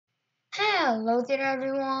Hello there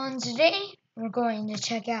everyone, today we're going to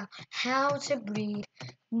check out how to breed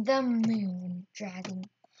the moon dragon.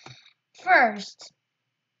 First,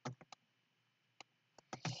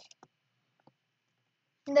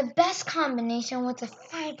 the best combination with a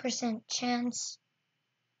 5% chance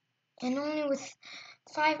and only with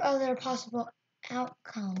 5 other possible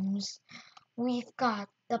outcomes, we've got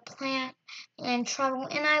the plant and tribal,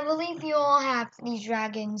 and I believe you all have these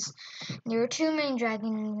dragons. There are 2 main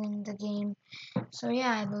dragons in the game. So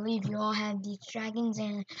yeah, I believe you all have these dragons,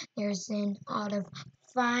 and there's an out of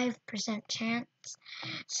 5% chance.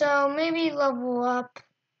 So maybe level up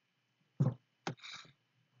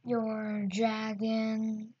your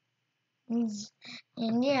dragons,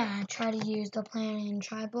 and yeah, try to use the plant and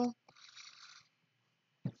tribal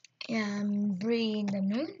and breed the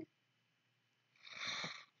moon.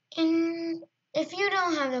 And if you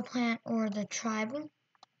don't have the plant or the tribal,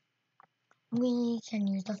 we can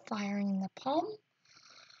use the fire and the palm,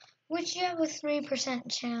 which you have a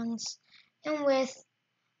 3% chance and with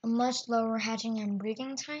a much lower hatching and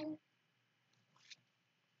breeding time,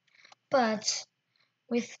 but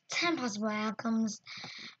with 10 possible outcomes,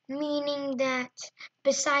 meaning that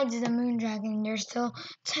besides the moon dragon, there's still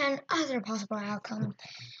 10 other possible outcomes,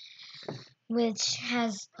 which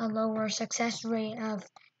has a lower success rate of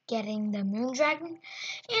getting the moon dragon. And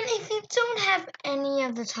if you don't have any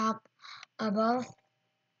of the top above,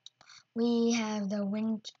 we have the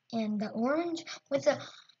wind and the orange with a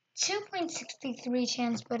 2.63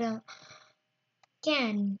 chance, but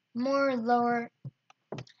again, more lower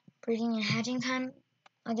breeding and hatching time.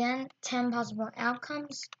 Again, 10 possible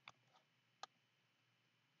outcomes.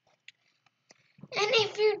 And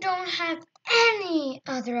if you don't have any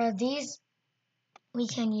other of these, we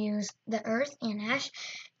can use the earth and ash.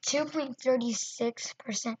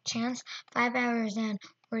 2.36% chance, 5 hours and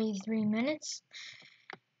 43 minutes.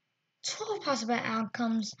 12 possible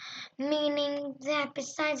outcomes, meaning that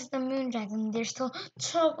besides the moon dragon, there's still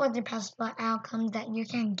 12 other possible outcomes that you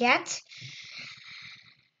can get,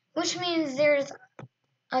 which means there's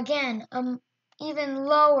again even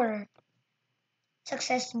lower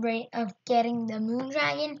success rate of getting the moon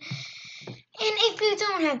dragon. And if you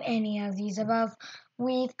don't have any of these above,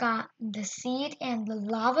 we've got the seed and the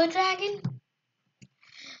lava dragon,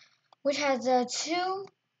 which has a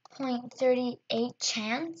 2.38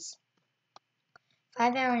 chance,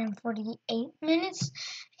 5 hours and 48 minutes,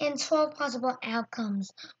 and 12 possible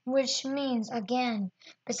outcomes, which means again,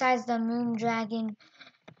 besides the moon dragon,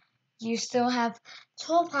 you still have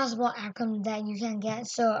 12 possible outcomes that you can get,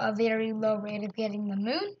 so a very low rate of getting the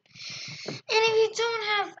moon. And if you don't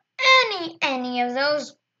have any of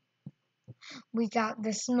those, we got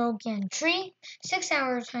the smoke and tree, 6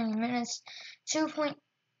 hours 20 minutes,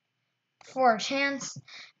 2.4 chance,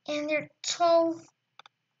 and there are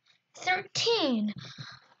 13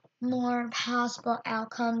 more possible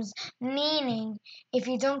outcomes, meaning if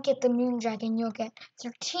you don't get the moon dragon, you'll get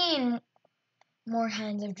 13 more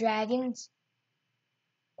kinds of dragons.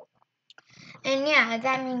 And yeah,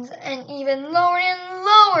 that means an even lower and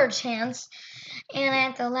lower chance. And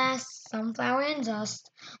at the last, sunflower and dust,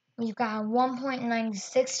 we've got a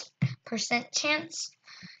 1.96% chance,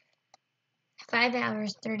 5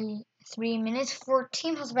 hours 33 minutes,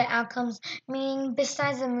 14 possible outcomes, meaning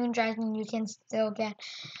besides the moon dragon, you can still get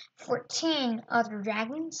 14 other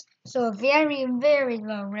dragons. So a very, very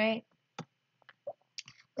low rate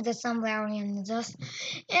with the sunflower and the dust.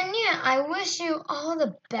 And yeah, I wish you all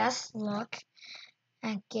the best luck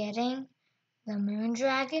at getting the moon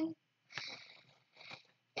dragon.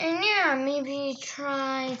 And yeah, maybe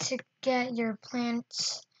try to get your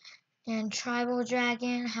plants and tribal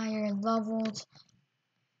dragon higher leveled,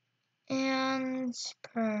 and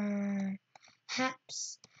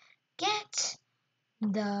perhaps get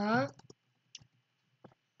the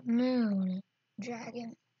moon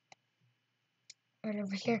dragon right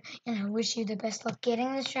over here. And I wish you the best luck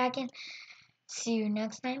getting this dragon. See you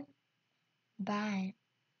next time. Bye.